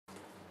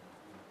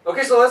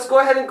Okay, so let's go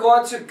ahead and go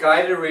on to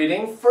guided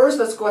reading. First,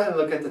 let's go ahead and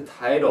look at the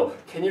title.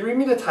 Can you read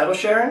me the title,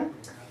 Sharon?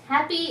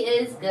 Happy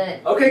is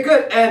good. Okay,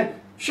 good. And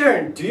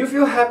Sharon, do you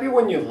feel happy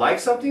when you like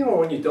something or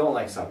when you don't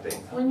like something?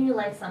 When you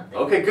like something.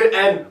 Okay, good.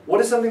 And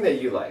what is something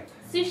that you like?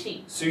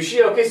 Sushi.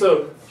 Sushi. Okay,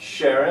 so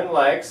Sharon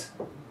likes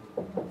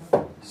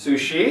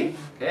sushi.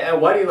 Okay,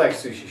 and why do you like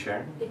sushi,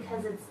 Sharon?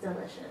 Because it's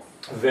delicious.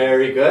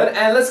 Very good.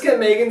 And let's get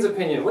Megan's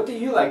opinion. What do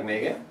you like,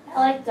 Megan? I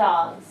like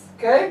dogs.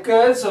 Okay,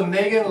 good. So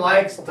Megan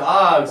likes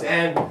dogs.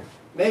 And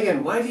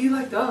Megan, why do you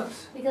like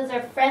dogs? Because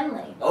they're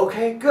friendly.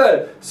 Okay,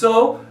 good.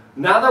 So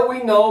now that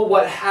we know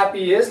what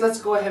happy is,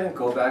 let's go ahead and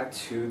go back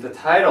to the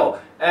title.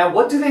 And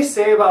what do they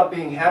say about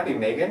being happy,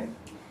 Megan?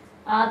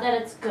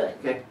 That it's good.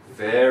 Okay,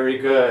 very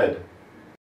good.